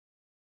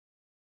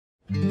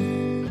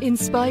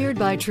Inspired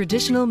by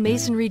traditional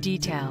masonry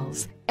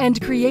details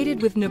and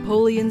created with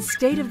Napoleon's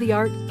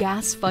state-of-the-art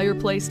gas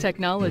fireplace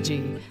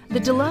technology, the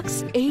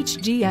Deluxe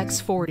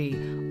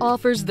HDX40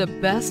 offers the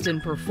best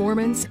in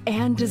performance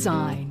and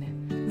design.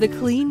 The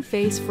clean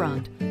face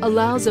front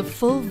allows a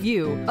full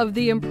view of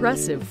the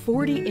impressive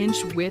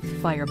 40-inch width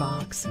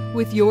firebox,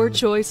 with your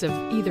choice of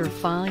either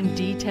fine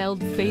detailed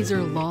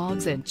phaser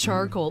logs and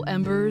charcoal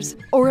embers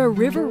or a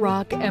river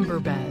rock ember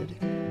bed.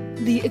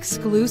 The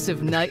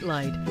exclusive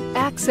nightlight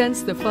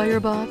accents the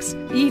firebox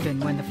even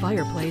when the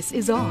fireplace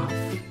is off.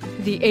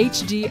 The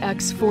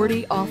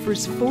HDX40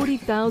 offers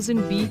 40,000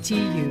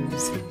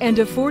 BTUs and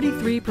a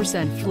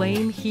 43%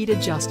 flame heat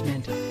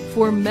adjustment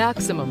for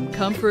maximum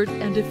comfort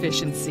and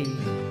efficiency.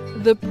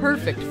 The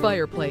perfect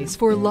fireplace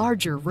for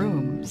larger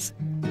rooms.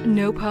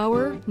 No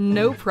power?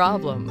 No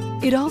problem.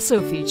 It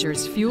also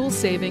features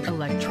fuel-saving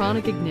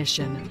electronic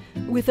ignition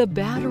with a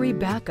battery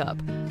backup,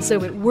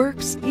 so it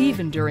works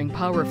even during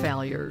power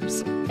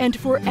failures. And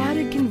for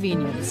added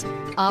convenience,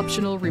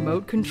 optional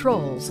remote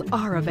controls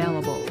are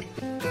available.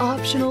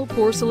 Optional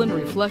porcelain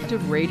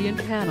reflective radiant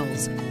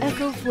panels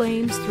echo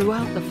flames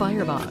throughout the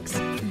firebox,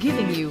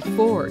 giving you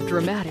 4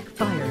 dramatic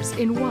fires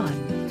in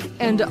one.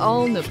 And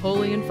all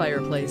Napoleon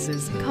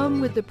fireplaces come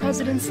with the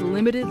President's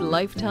limited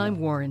lifetime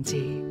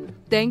warranty.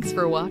 Thanks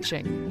for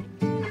watching.